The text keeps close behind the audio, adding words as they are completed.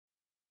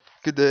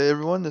Good day,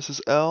 everyone. This is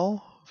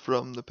Al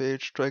from the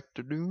page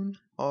Tractor Dune,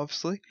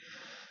 obviously.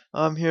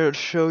 I'm here to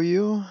show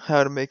you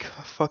how to make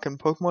a fucking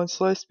Pokemon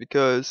Slice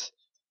because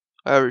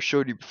I already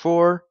showed you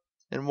before,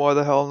 and why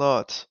the hell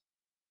not?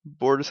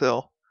 Bored as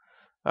hell.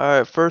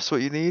 Alright, first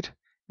what you need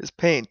is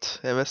paint.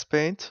 MS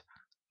Paint.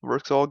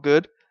 Works all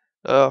good.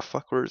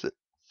 Fuck, where is it?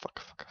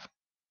 Fuck.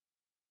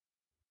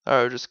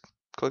 Alright, just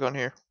click on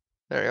here.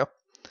 There you go.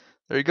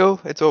 There you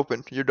go. It's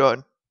open. You're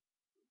done.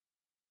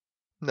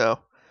 No.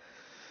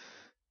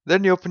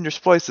 Then you open your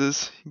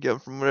splices. You get them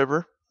from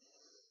whatever.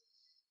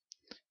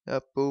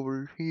 Up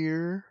over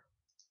here.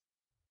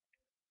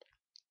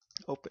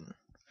 Open.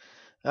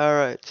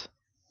 Alright.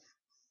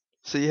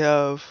 So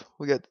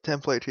we got the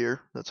template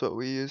here. That's what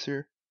we use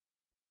here.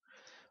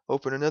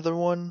 Open another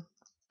one.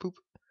 Poop.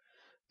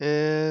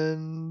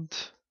 And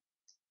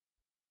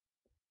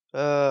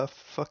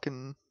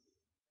fucking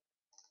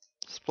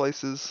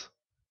splices.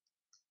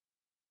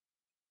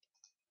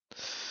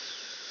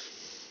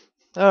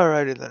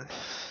 Alrighty then.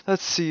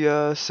 Let's see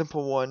a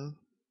simple one.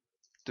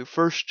 Do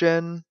first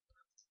gen.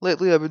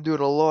 Lately I've been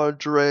doing a lot of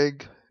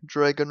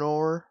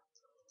Dragonor.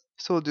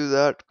 So we'll do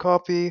that.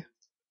 Copy.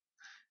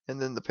 And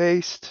then the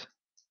paste.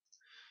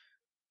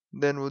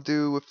 Then we'll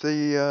do with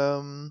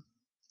the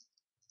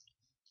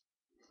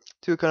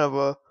do kind of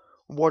a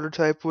water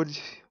type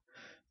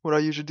what I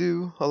usually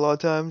do a lot of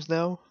times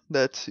now.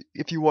 That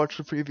if you watch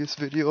the previous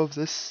video of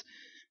this,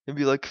 you'd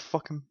be like,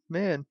 fucking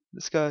man,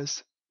 this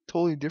guy's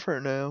totally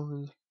different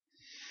now.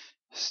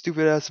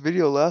 Stupid ass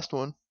video, last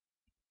one.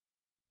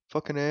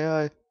 Fucking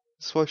AI.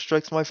 That's why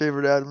Strike's my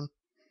favorite admin.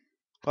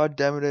 God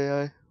damn it,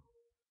 AI.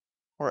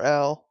 Or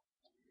Al.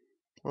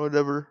 Or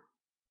whatever.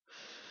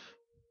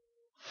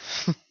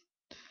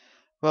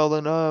 Well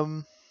then,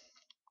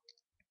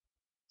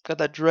 got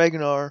that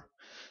Dragonar.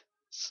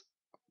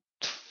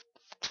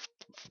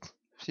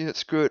 See it,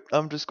 screw it.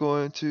 I'm just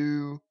going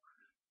to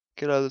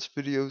get out of this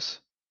videos.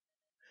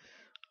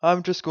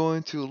 I'm just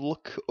going to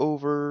look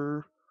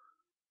over.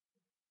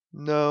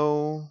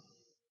 No.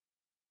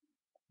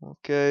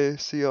 Okay,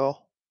 see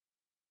y'all.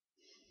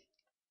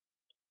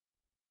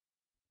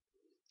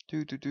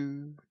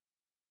 Do.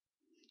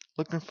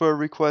 Looking for a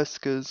request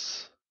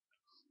because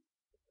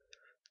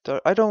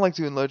I don't like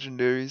doing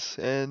legendaries,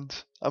 and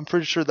I'm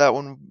pretty sure that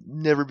one will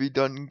never be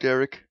done,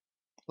 Derek.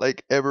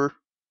 Like, ever.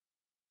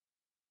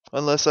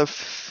 Unless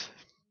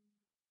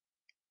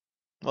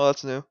well,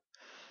 that's new.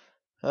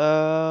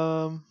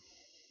 I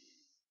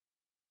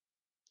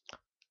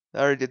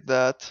already did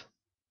that.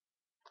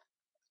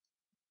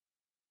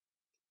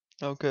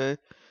 Okay.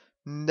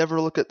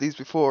 Never look at these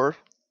before.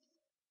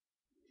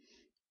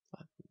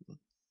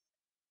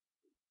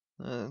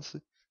 Let's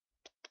see.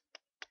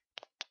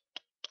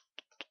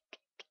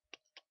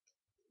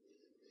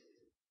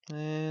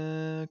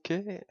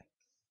 Okay.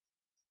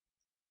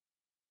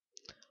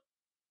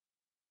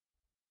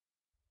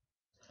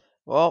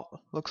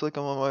 Well, looks like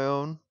I'm on my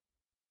own.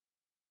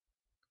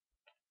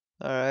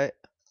 Alright.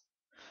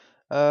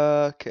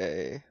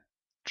 Okay.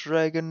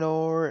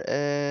 Dragonor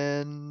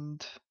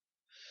and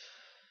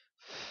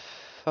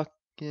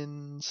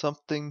fucking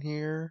something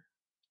here.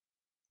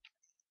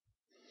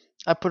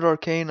 I put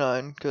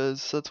Arcanine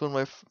because that's one of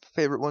my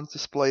favorite ones to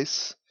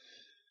splice.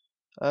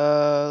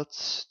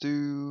 Let's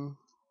do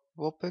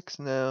Vulpix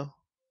now.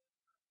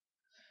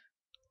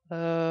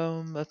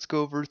 Let's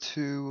go over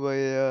to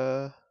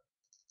a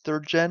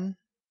third gen.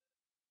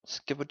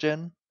 Skip a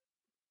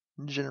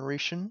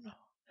generation.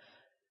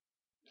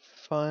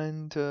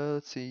 Find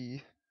let's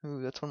see.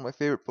 Ooh, that's one of my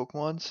favorite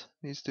Pokemons.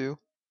 These two.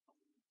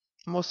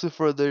 Mostly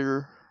for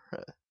their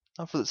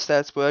not for the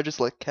stats, but I just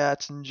like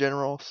cats in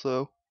general,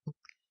 so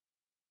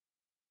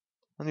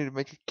I need to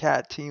make a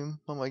cat team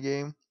on my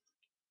game.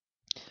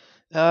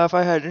 If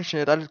I had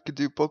internet, I could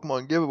do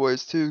Pokemon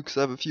giveaways too, because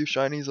I have a few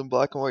shinies in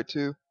black and white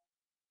too.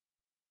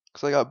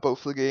 Because I got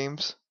both the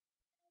games.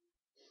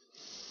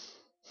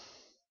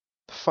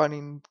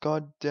 Finding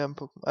goddamn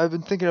Pokemon. I've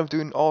been thinking of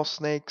doing all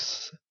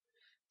snakes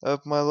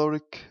of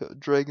Milotic,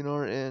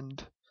 Dragonor,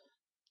 and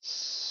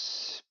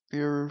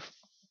Spear,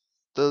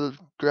 the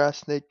grass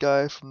snake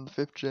guy from the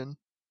 5th gen.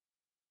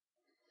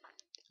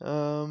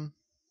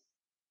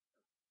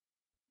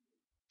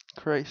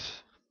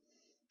 Christ.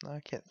 I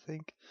can't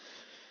think.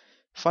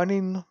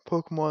 Finding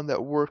Pokemon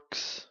that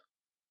works,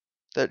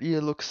 that either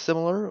looks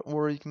similar,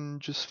 or you can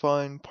just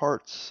find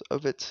parts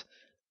of it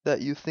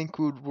that you think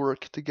would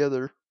work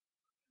together.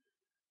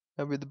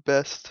 That'd be the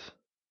best.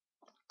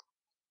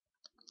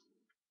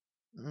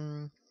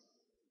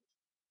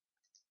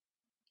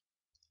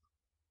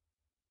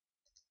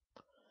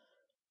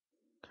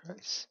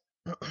 Christ.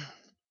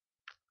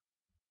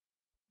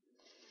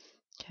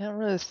 Can't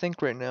really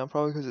think right now,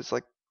 probably because it's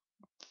like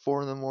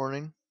 4 in the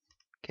morning.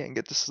 Can't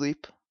get to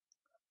sleep.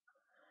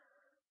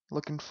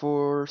 Looking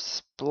for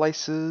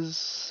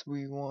splices.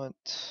 We got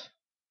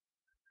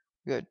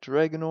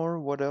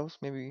Dragonor. What else?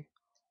 Maybe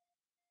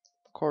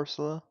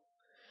Corsola.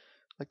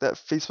 Like that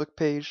Facebook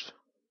page.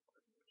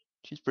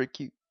 She's pretty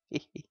cute.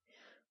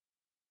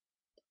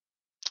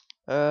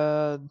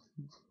 uh,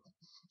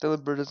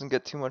 Delibird doesn't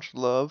get too much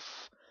love.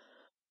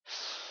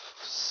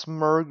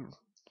 Smurg.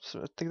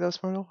 So I think that's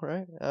Smurgle,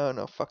 right? Oh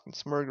no, fucking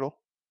Smurgle.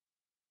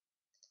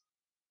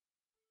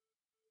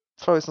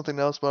 It's probably something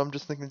else, but I'm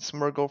just thinking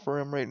Smurgle for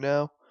him right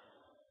now.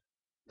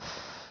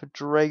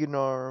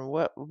 Dragonar,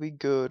 what would be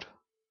good?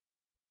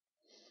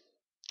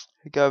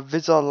 We got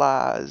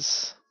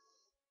Visualize.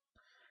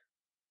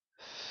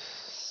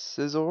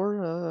 Scizor?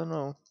 I don't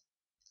know.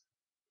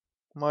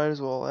 Might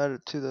as well add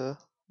it to the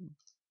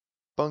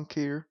bunk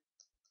here.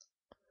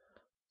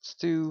 Let's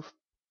do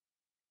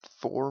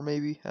 4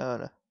 maybe? I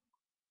don't know.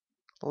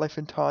 Life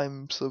and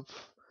Times of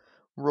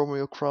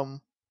Romeo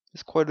Crumb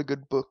is quite a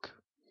good book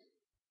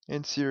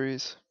and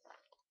series.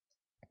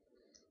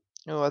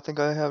 Oh, I think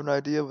I have an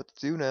idea what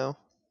to do now.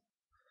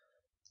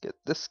 Get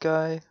this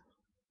guy.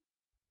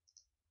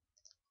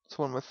 It's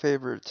one of my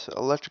favorite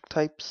electric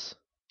types.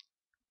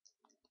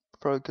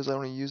 Probably because I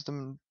only use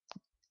them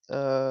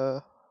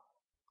in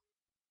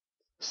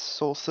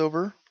Soul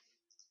Silver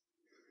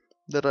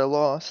that I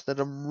lost, that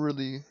I'm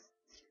really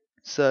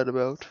sad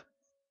about.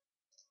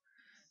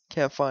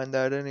 Can't find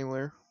that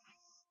anywhere.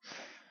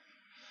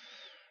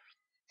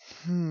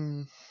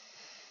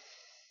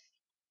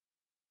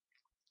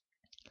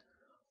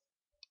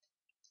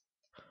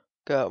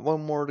 Got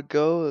one more to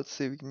go. Let's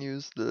see if we can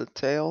use the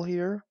tail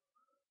here.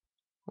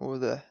 Or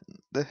the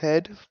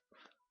head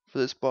for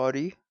this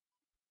body.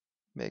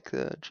 Make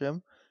the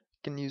gem.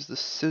 Can use the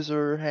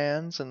scissor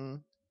hands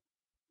and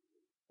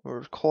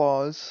or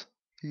claws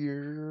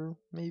here,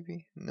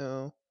 maybe?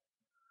 No.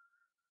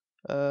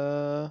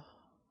 Uh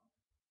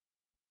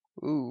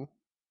ooh.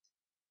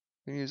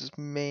 We can use his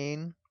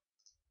mane.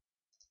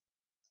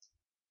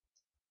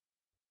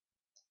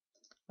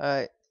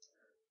 Alright.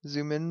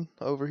 Zoom in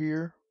over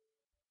here.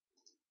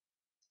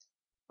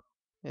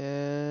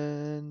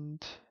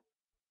 And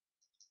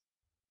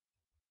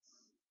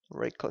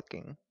right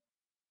clicking.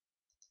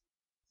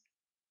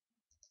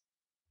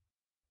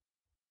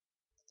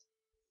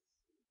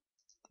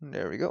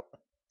 There we go.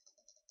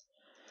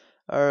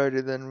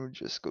 Alrighty, then we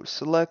just go to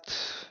select,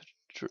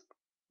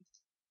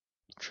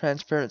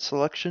 transparent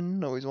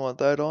selection, always want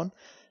that on.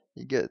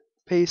 You get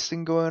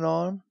pasting going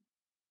on,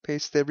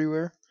 paste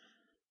everywhere.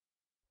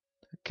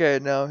 Okay,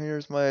 now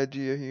here's my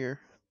idea here.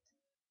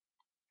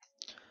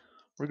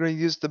 We're going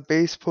to use the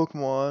base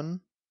Pokemon,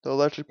 the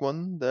electric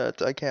one,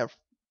 that I can't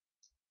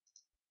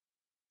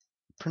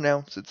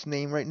pronounce its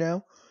name right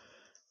now.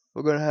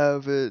 We're going to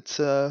have its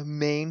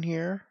main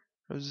here,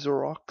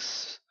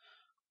 Zorox,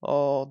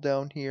 all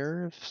down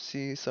here.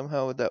 See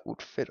somehow that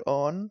would fit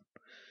on.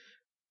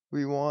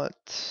 We want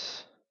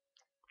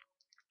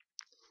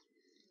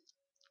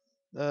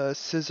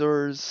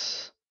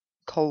scissors,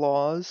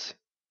 claws,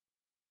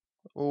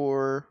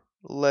 or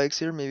legs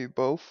here, maybe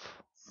both.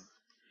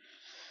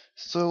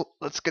 So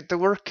let's get to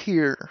work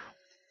here.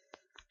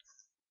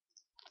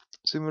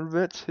 Zoom in a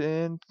bit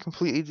and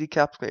completely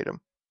decapitate him.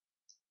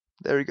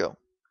 There we go.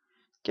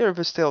 Get rid of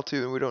his tail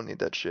too, and we don't need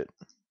that shit.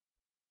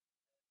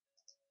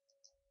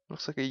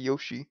 Looks like a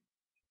Yoshi.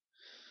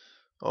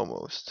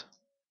 Almost.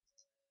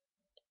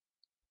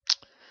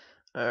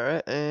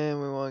 Alright,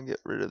 and we want to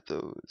get rid of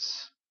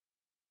those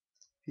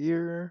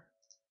here.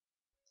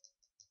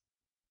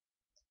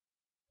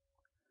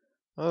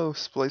 Oh,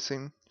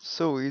 splicing.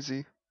 So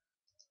easy.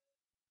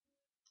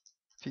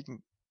 If you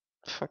can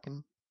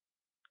fucking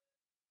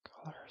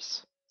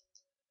colors.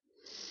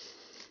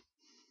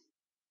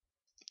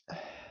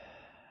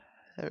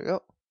 There we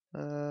go.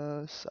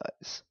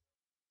 Size.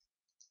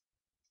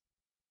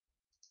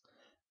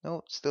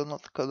 No, still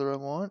not the color I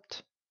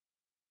want.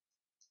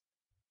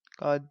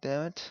 God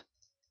damn it.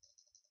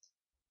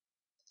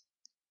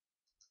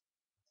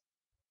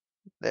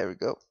 There we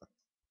go.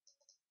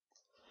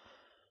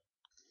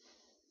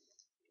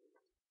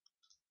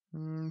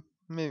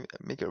 Maybe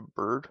make it a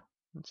bird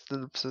instead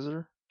of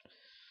scissor.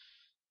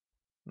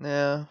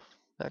 Nah,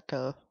 that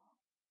kind of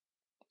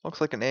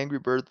looks like an angry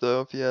bird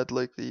though. If you had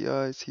like the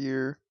eyes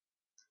here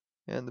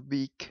and the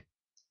beak,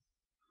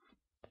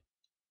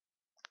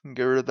 and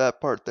get rid of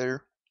that part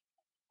there.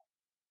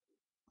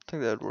 I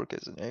think that'd work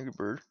as an angry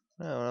bird.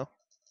 I don't know.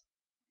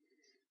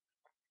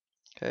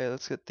 Okay,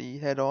 let's get the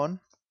head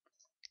on.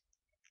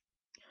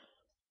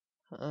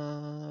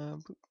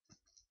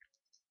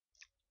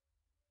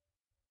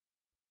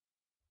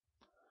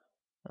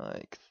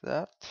 Like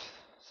that,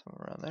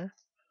 somewhere around there.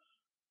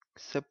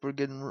 Except we're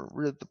getting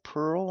rid of the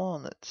pearl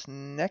on its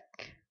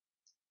neck.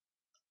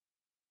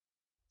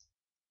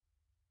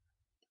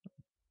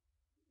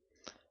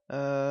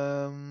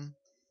 Something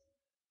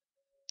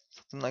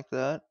like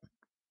that.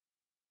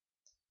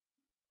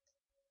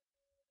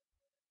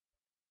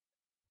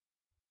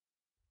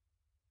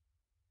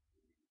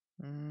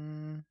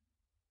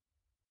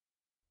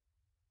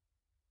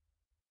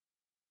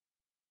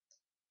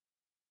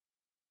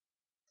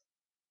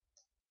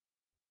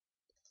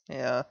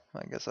 Yeah,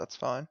 I guess that's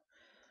fine.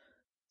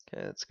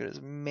 Okay, let's get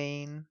his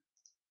main.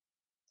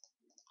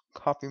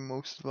 Copy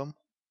most of them.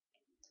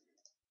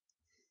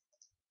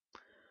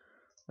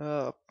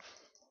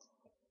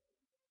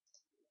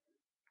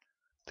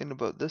 Thinking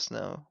about this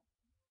now.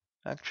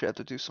 Actually, I have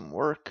to do some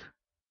work.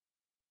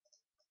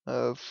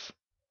 of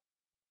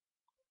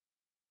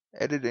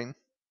editing.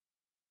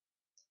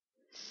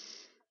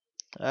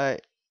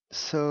 Alright,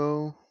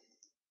 so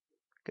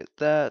get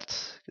that,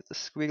 get the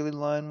squiggly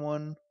line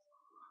one,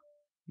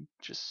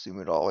 just zoom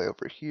it all the way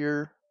over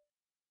here.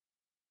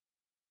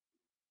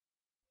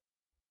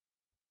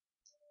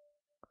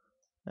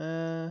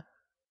 That'd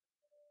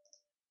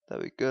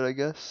be good, I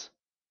guess.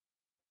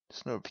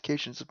 Just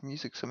notifications of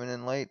music coming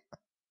in late.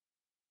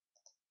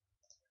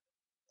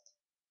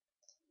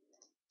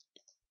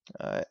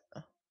 Alright.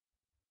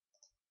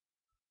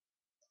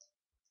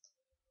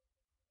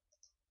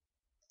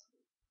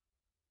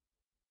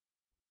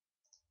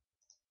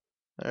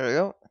 There we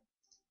go.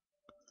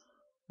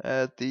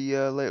 Add the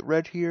light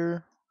red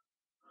here.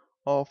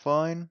 All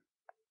fine.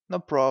 No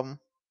problem.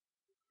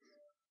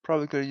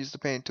 Probably could have used the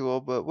paint tool,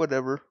 but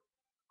whatever.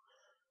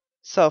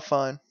 It's all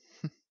fine.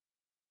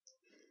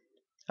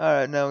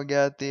 Alright, now we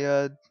got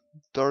the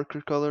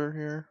darker color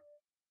here.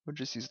 We'll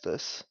just use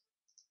this.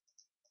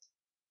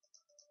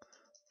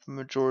 The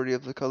majority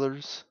of the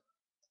colors.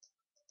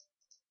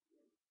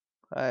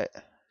 Alright,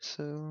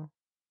 so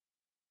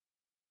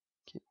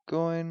keep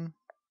going.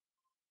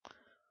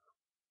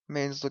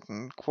 Main's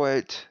looking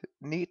quite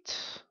neat.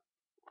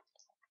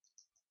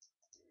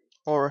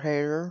 Or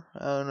hair.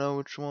 I don't know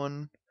which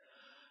one.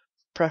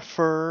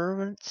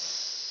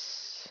 Preference.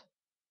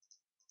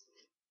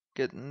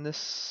 Getting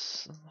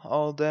this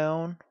all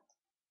down.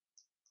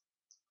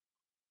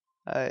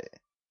 Alright.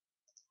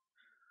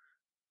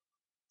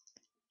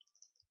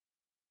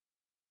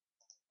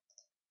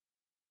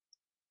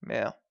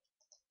 Yeah.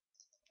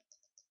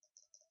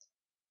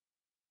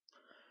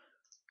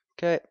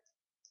 Okay.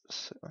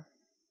 So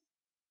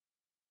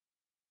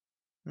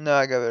now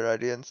I got a better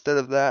idea. Instead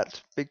of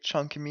that big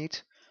chunky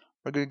meat,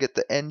 we're gonna get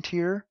the end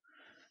here.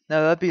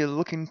 Now that'd be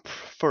looking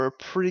for a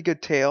pretty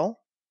good tail,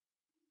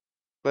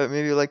 but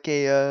maybe like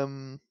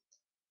a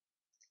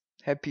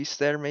headpiece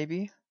there,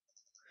 maybe,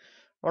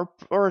 or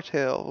a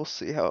tail. We'll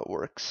see how it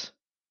works.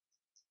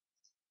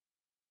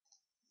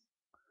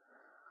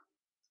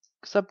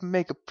 Cause that'd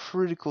make a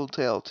pretty cool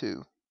tail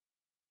too.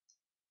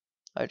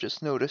 I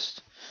just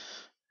noticed.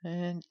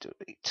 And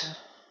delete.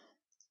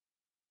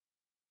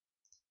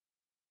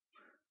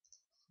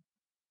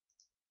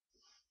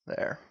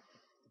 There.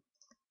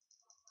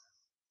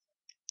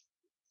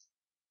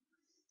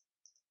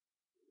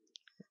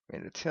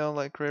 Made a tail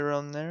like right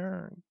around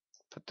there.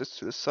 Put this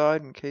to the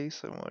side in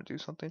case I want to do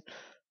something.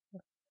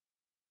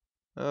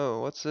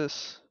 Oh, what's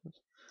this?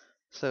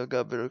 So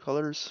got better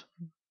colors.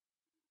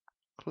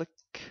 Click.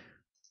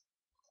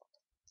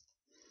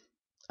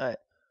 Alright.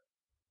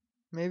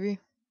 Maybe.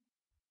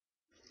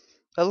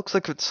 That looks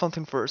like it's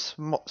something for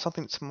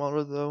something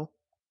smaller though.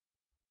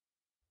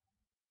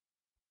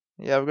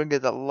 Yeah, we're gonna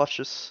get that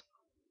luscious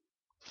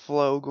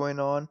flow going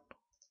on.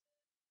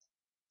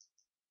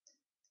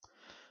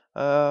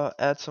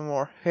 Add some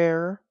more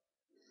hair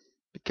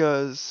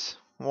because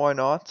why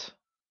not?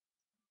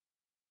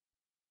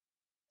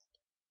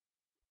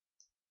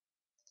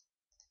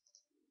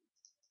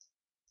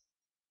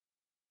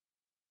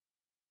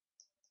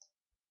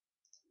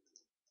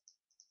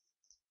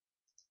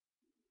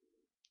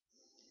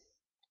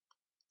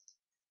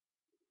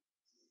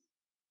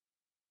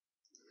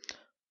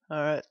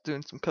 Alright,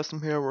 doing some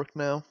custom hair work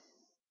now.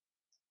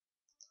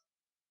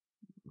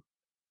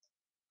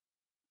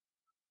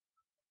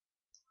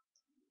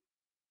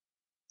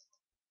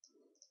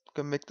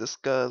 Gonna make this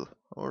guy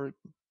or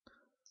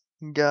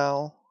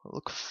gal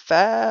look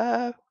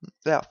fabulous.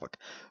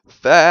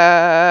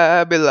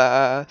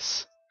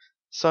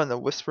 Starting to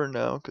whisper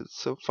now because it's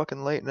so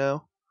fucking late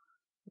now.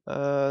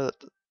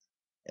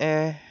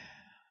 Eh.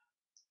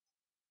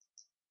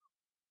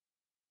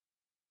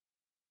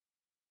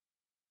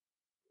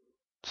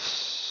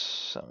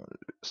 Some of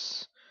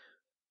this.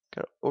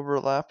 Gotta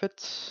overlap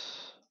it.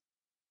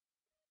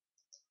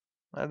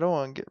 I don't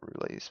want to get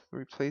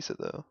replace it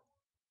though.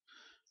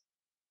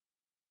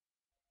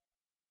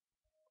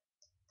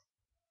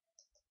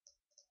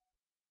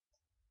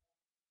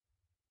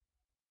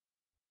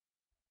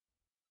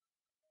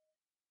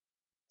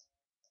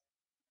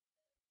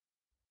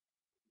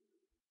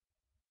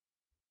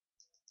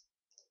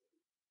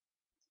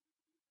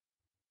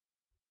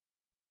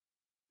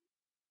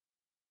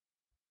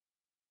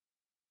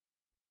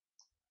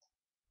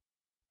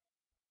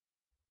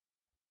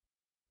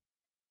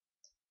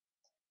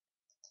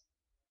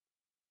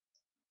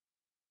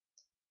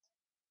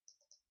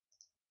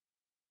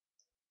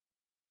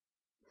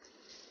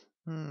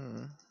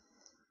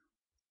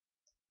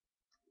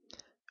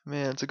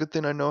 Man, it's a good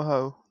thing I know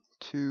how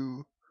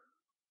to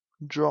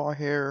draw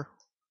hair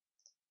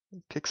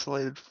in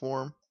pixelated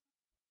form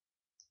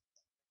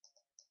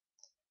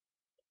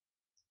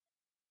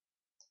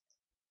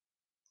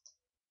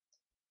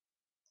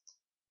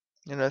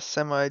in a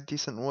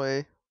semi-decent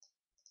way.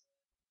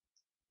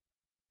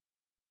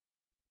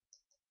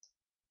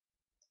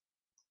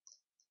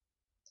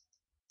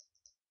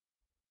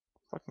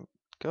 Fucking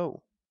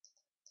go.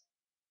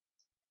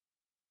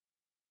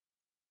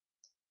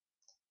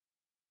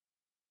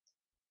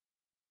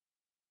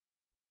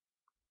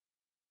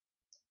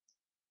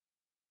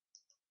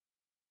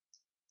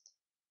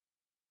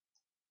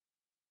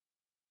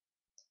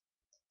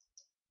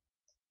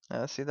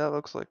 See, that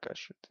looks like I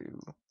should do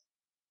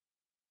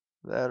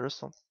that or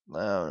something.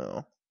 I don't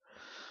know.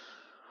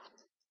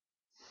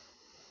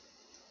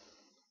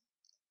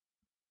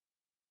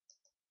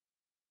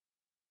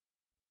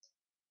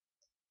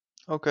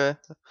 Okay.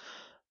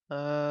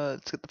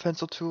 Let's get the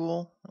pencil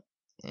tool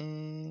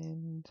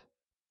and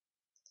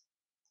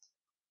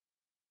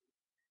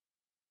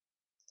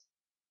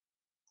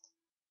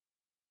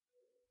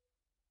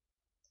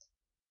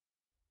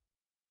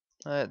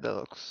alright, that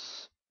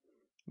looks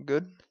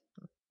good,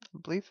 I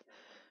believe.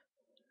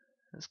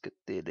 Let's get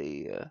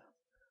the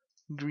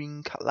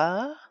green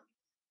color.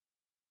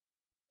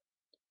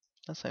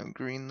 That's not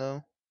green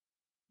though.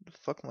 What the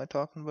fuck am I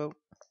talking about?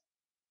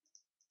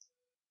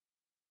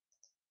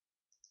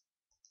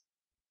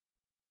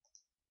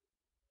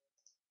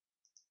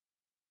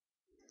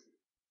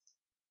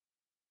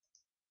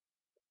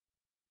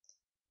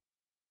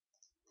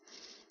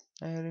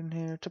 Add in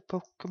here to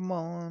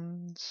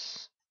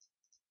Pokemons.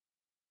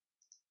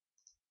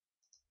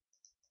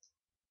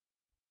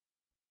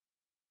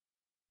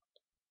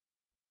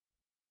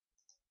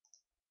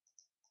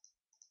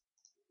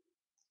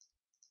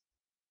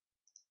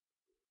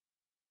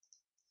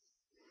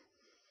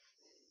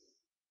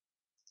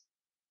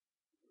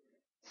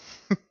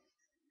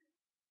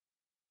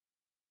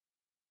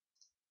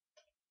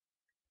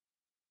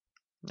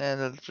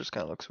 And that just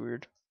kind of looks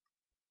weird.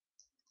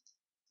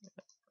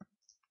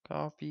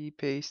 Copy,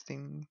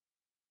 pasting.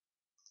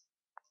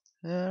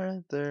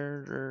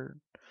 There.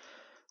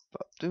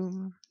 Pop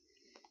doom.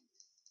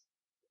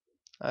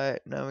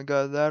 Alright, now we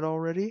got that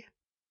already.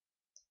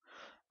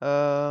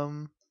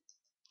 Let's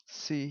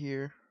see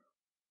here.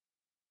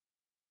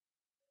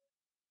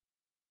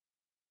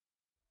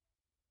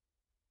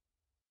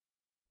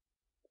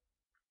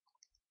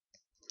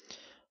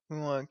 We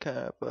want to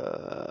kind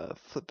of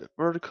flip it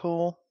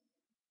vertical.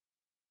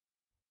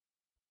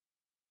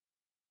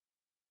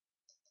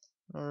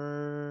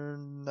 Or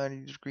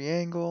 90-degree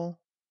angle.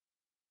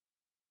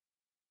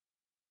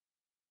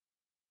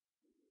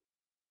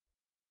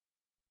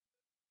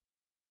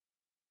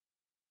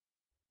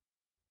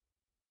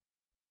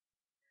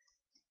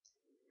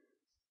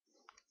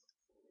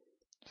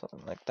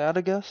 Something like that,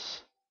 I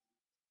guess.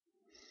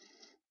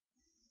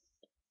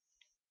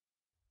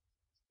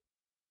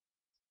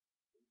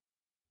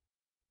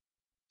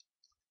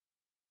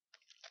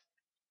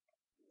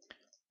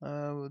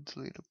 We'll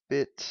delete a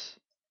bit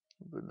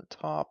in the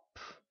top.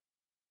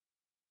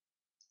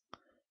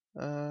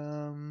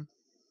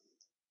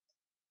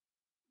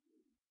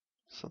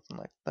 Something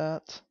like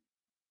that.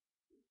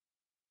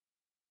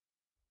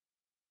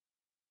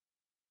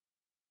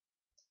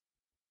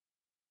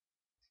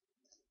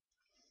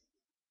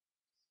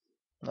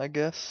 I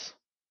guess.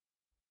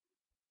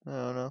 I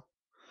don't know.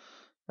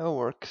 That'll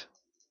work.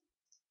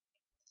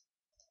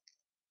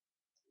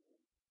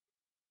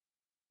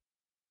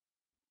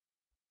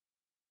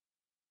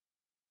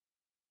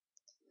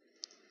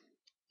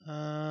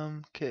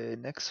 Okay,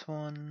 next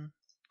one.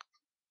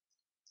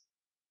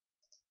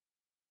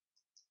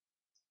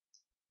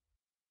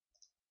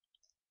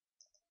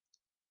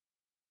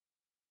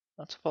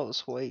 Let's follow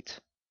this weight.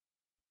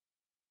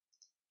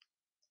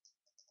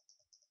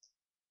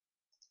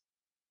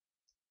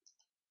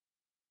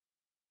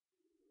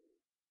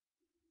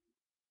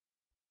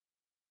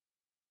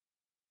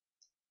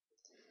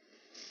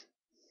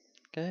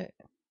 Okay,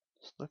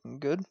 it's looking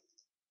good.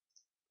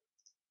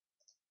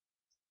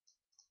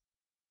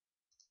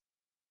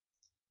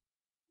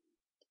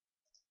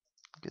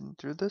 Getting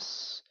through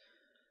this.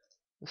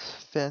 This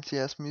fancy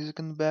ass music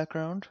in the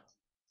background.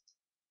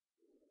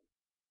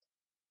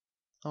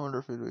 I wonder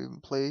if it would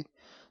even play.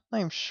 Not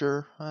even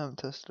sure. I haven't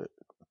tested it.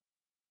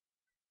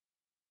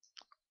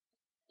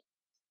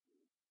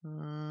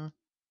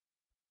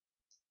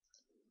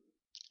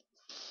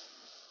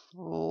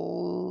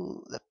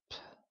 Flip.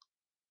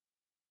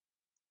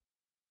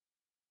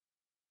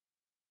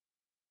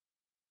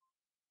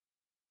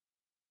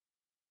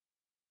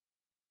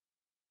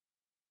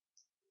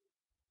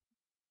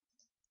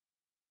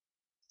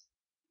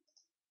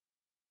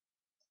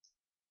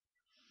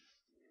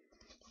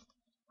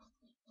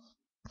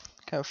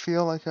 Kind of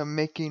feel like I'm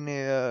making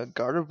a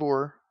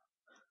Gardevoir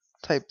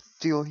type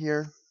deal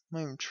here. I'm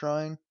not even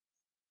trying.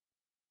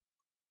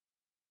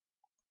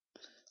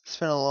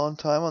 Spent a long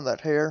time on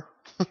that hair.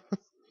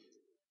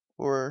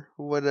 Or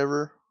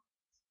whatever.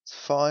 It's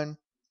fine.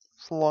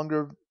 It's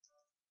longer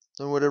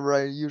than whatever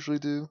I usually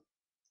do.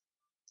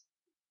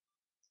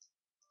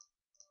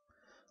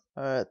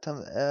 Alright,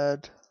 time to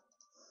add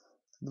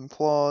them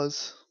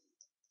claws.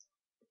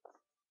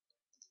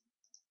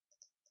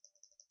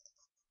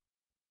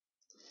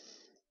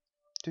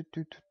 Do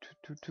do do do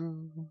do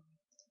do.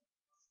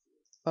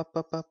 Ba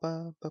ba ba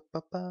ba ba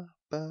ba ba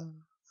ba.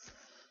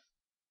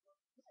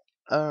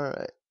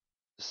 Alright.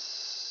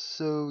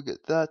 So we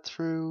get that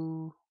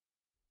through.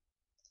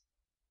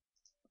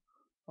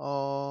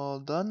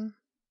 All done.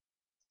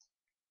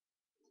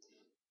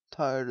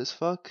 Tired as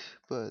fuck,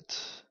 but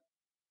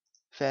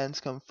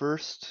fans come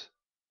first,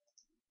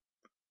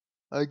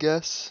 I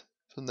guess,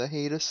 from the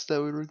hiatus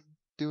that we were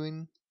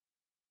doing.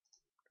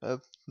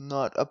 of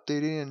not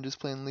updating and just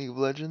playing League of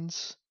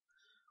Legends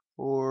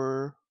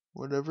or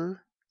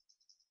whatever.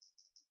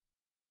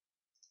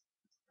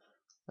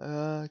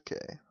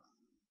 Okay,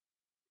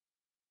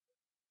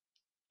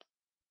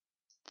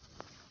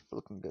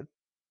 looking good.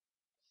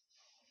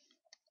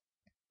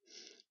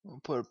 We'll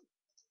put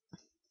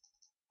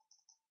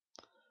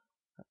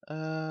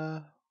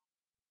add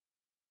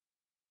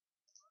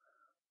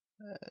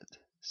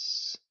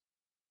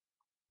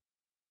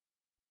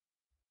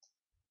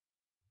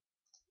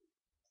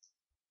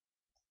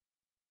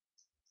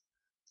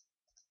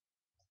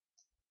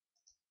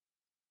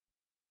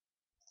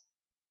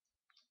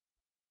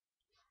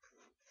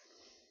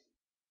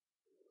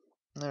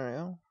there we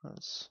go.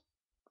 That's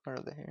part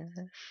of the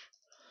hair.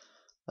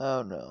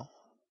 Oh no, I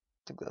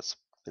think that's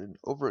an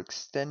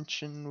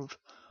overextension of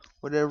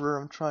whatever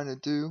I'm trying to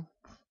do.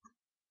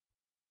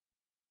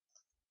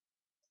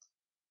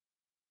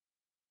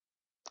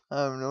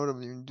 I don't know what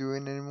I'm even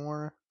doing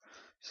anymore.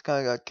 Just kind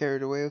of got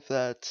carried away with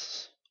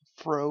that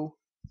fro.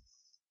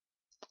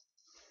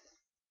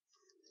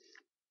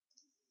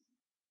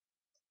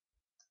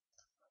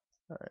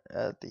 Alright,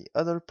 add the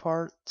other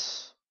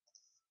part.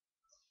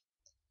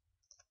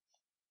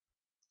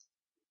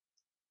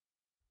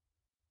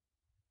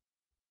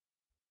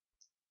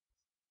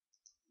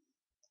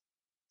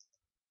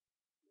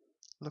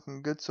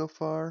 Looking good so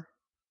far.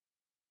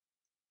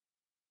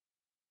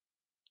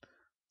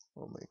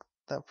 We'll make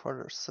that part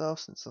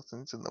ourselves since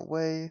something's in the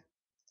way.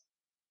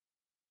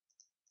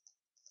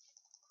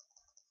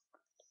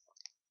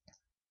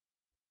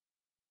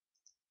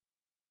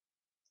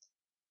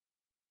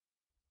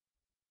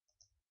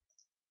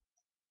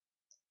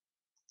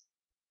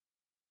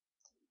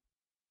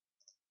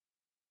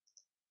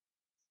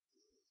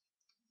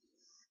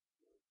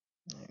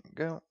 There you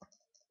go.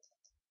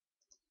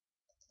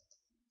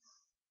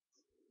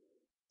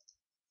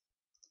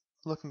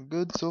 Looking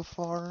good so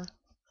far.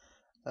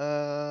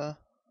 You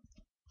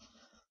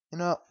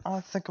know,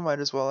 I think I might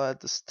as well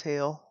add this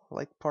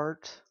tail-like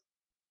part.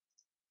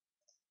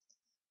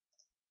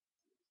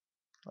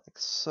 Like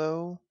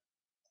so.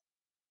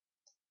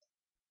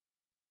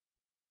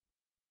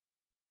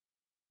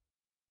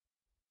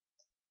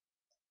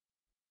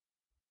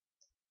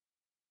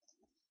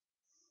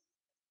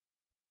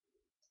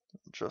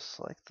 Just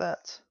like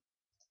that.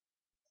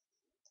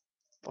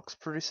 Looks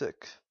pretty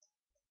sick.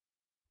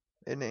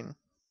 Inning.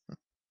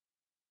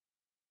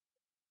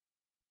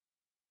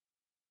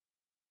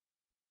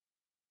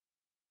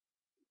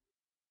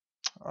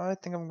 I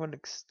think I'm going to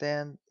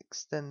extend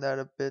that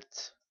a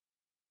bit.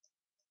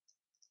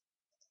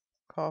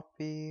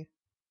 Copy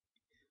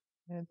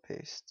and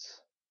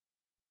paste.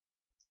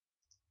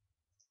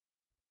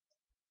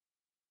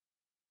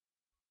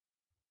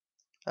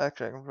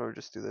 Actually, I can probably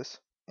just do this.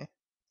 There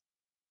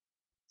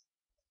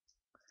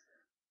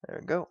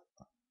we go.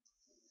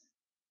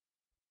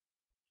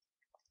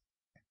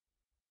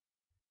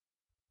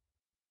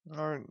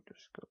 Or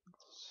just go.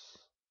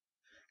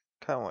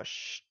 Kind of want to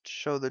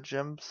show the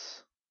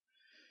gems.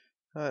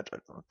 I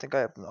don't think I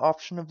have an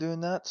option of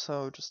doing that,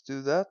 so just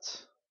do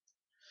that.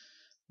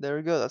 There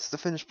we go. That's the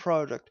finished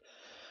product.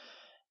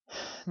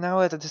 Now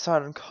I have to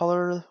decide on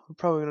color. We're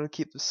probably gonna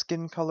keep the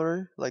skin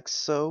color like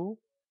so.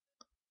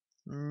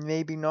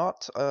 Maybe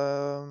not.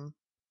 Not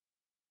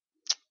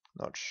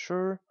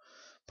sure.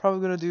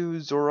 Probably gonna do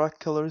Zorak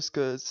colors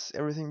because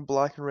everything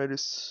black and red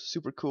is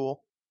super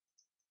cool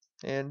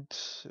and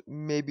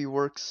maybe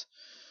works.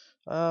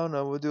 I don't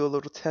know. We'll do a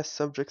little test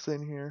subject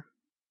thing here.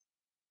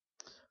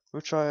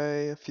 We'll try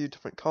a few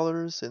different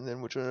colors and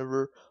then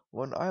whichever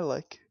one I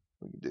like,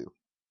 we can do.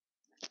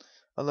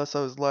 Unless I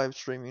was live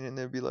streaming and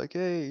they'd be like,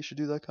 hey, you should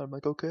do that kind. I'm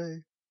like,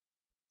 okay.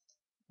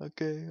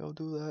 Okay, I'll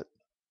do that.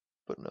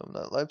 But no, I'm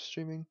not live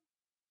streaming.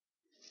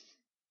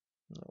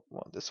 No, I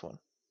want this one.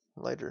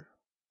 Lighter.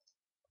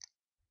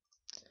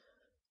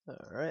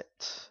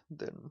 Alright.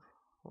 Then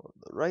on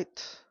the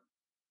right.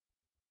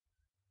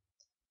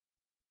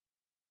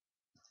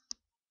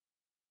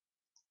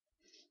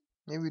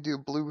 Maybe do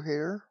blue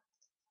hair.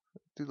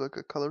 Do like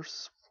a color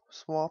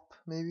swap,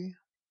 maybe.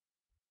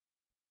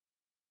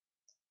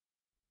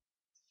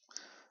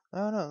 I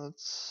don't know.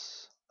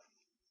 Let's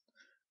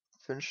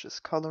finish this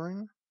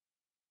coloring.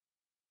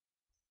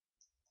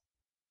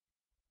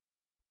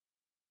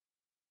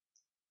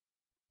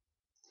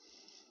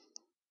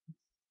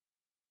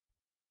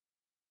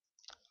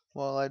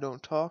 While I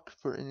don't talk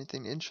for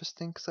anything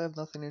interesting, because I have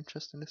nothing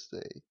interesting to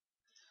say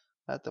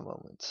at the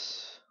moment.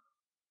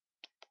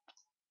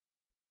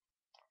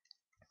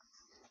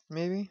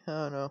 Maybe? I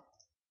don't know.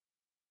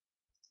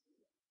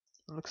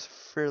 It looks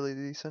fairly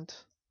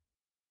decent.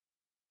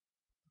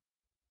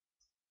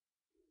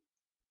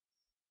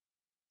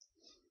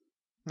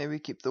 Maybe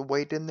keep the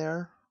white in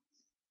there.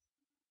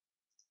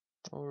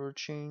 Or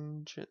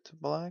change it to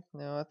black.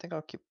 No, I think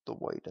I'll keep the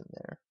white in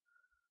there.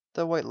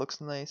 The white looks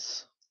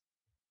nice.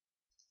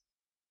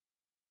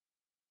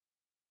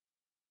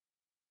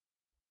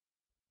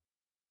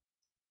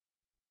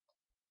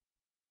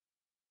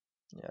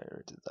 Yeah, I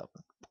already did that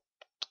one.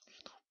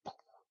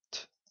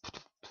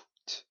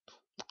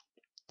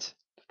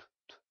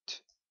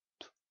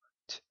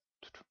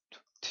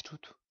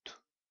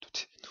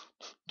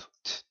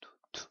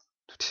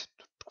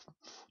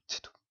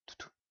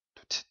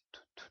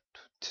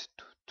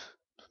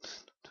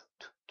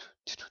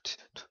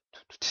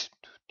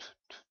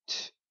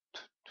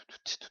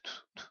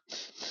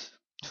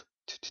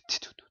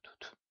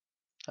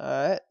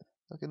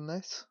 looking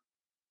nice.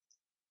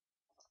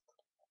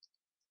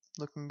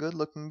 Looking good,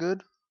 looking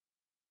good.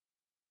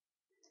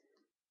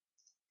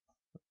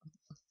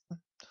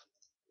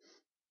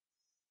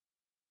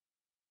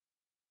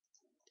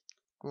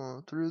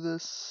 Going through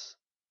this,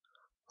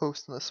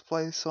 posting the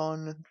splice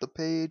on the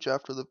page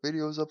after the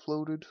video is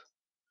uploaded.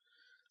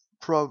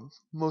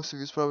 Most of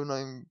you's probably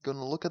not even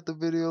gonna look at the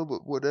video,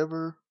 but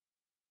whatever.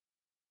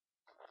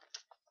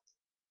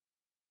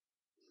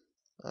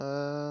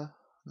 No,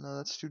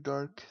 that's too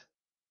dark.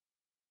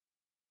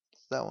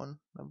 It's that one,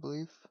 I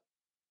believe.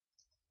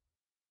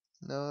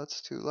 No,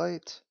 that's too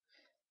light.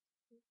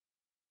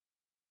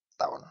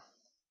 That one.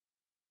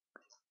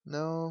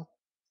 No,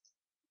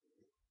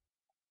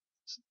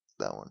 it's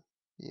that one.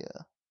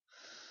 Yeah.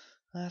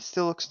 That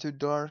still looks too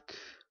dark.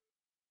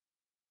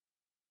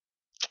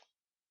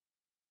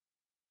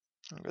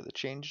 I'm gonna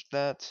change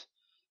that.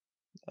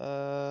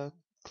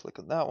 Click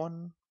on that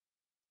one.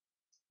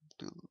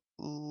 Do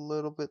a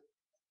little bit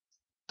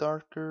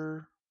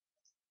darker.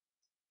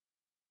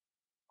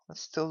 That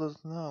still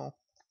doesn't know.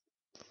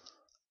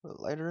 A bit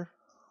lighter.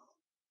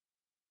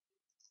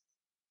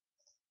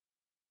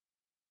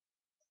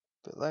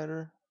 Bit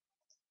lighter.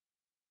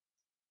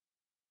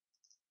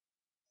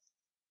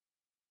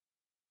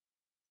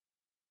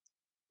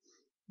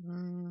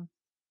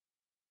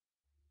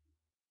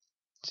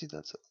 See,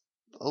 that's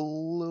a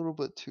little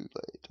bit too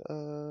light.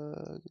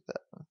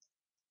 That one.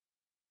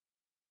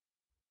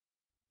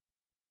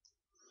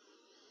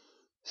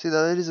 See,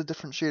 that is a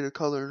different shade of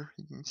color.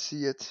 You can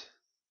see it.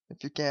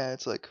 If you can't,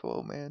 it's like,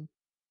 oh man,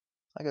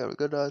 I got a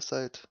good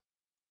eyesight,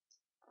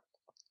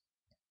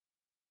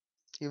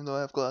 even though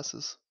I have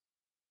glasses.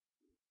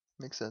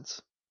 Makes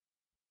sense.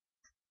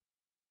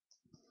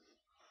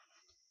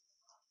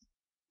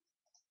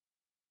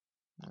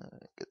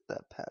 Get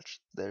that patch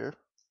there.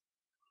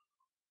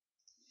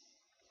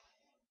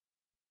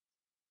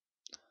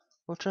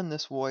 We'll turn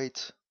this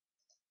white.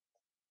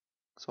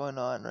 So why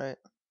not, right?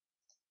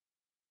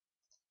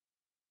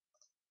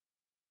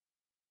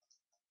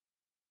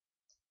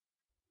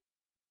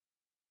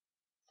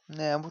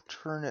 Nah, we'll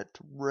turn it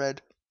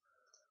red.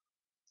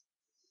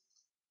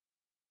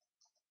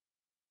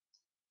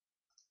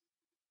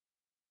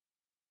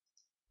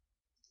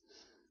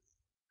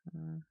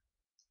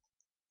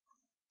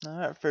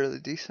 Alright, fairly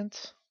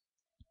decent.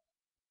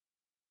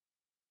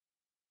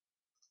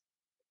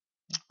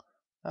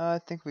 I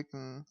think we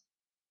can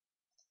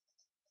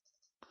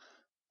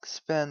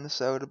expand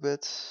this out a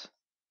bit.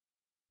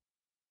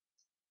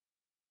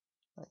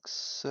 Like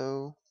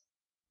so.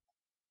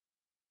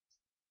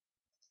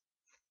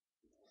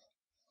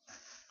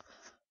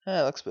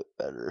 That looks a bit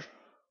better.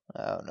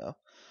 I don't know.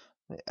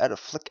 Add a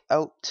flick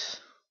out.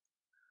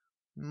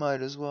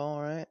 Might as well,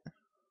 right?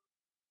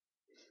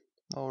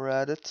 While we're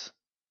at it.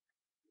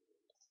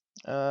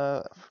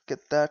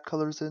 Get that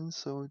colors in,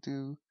 so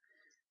do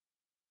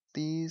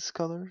these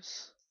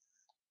colors.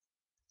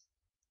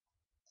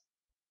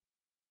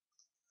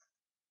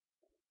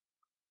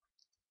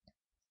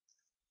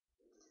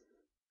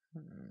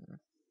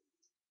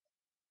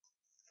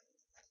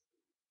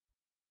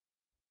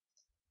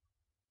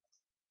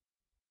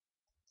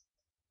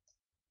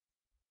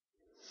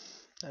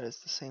 That is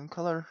the same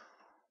color.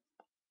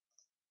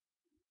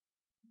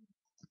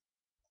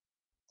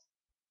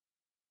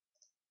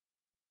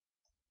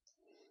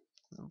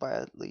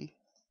 Badly.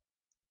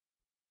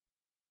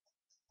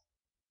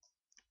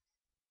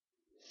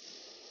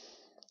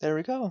 There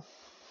we go.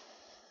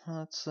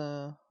 Let's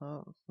oh,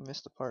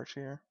 missed a part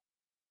here.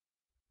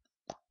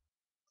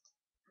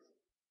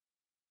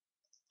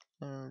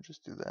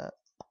 Just do that.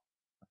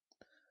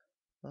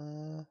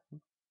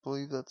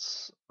 Believe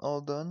that's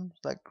all done.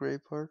 That gray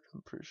part,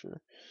 I'm pretty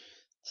sure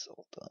it's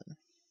all done.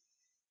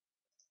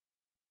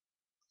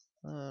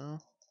 I don't know.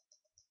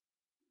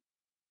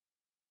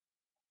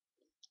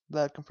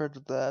 That compared to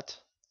that.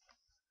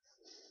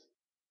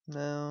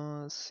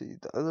 Now, let's see.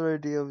 The other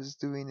idea I was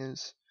doing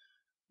is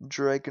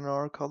dragging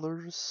our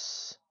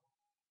colors.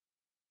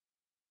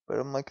 But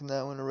I'm liking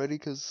that one already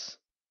because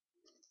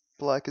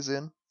black is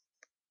in.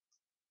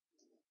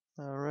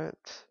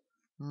 Alright.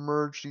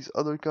 Merge these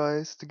other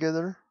guys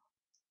together.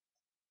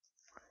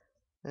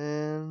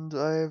 And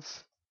I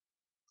have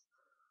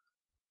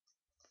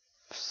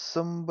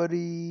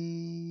somebody,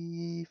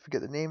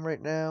 forget the name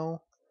right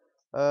now.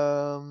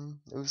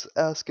 It was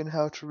asking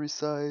how to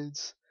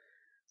resize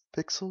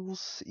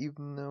pixels,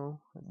 even though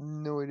I have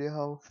no idea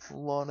how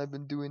long I've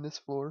been doing this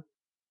for.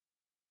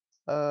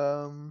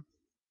 There's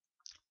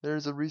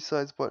a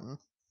resize button.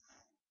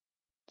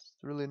 It's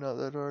really not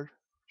that hard.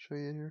 I'll show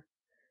you here.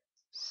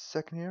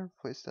 Second here,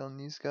 place down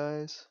these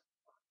guys.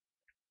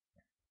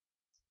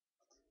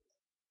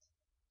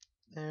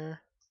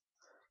 There.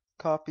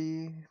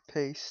 Copy,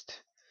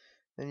 paste.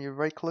 Then you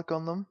right click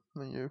on them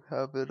when you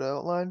have it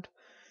outlined.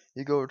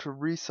 You go to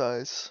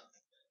resize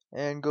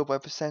and go by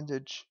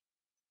percentage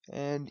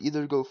and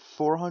either go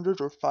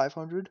 400 or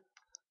 500.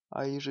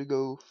 I usually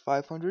go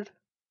 500.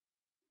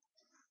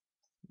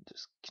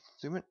 Just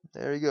zoom it.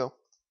 There you go.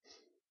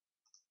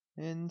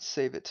 And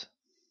save it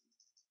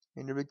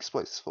in your big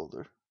splice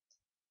folder.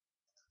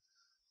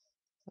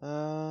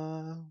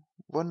 Uh,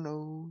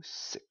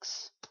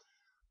 106.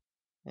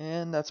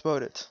 And that's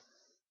about it.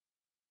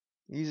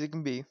 Easy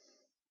can be.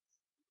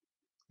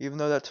 Even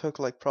though that took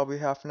like probably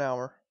half an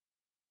hour.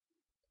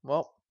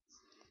 Well,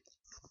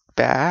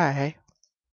 bye.